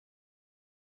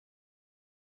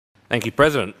Thank you,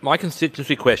 President. My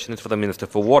constituency question is for the Minister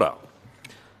for Water.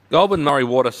 Goulburn Murray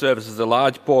Water services a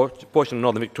large portion of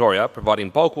northern Victoria, providing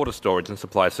bulk water storage and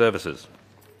supply services.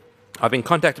 I've been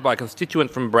contacted by a constituent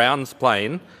from Browns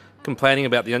Plain complaining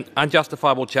about the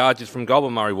unjustifiable charges from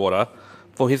Goulburn Murray Water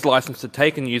for his licence to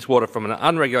take and use water from an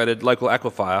unregulated local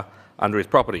aquifer under his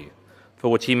property, for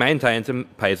which he maintains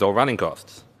and pays all running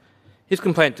costs. His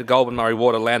complaint to Goulburn Murray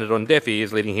Water landed on deaf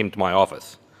ears, leading him to my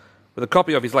office. With a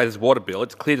copy of his latest water bill,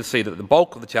 it's clear to see that the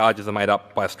bulk of the charges are made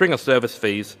up by a string of service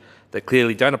fees that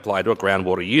clearly don't apply to a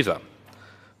groundwater user.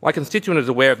 My constituent is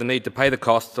aware of the need to pay the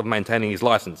costs of maintaining his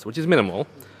licence, which is minimal,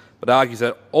 but argues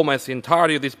that almost the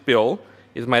entirety of this bill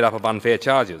is made up of unfair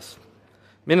charges.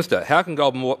 Minister, how can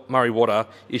Goulburn Murray Water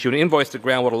issue an invoice to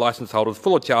groundwater licence holders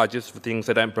full of charges for things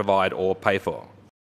they don't provide or pay for?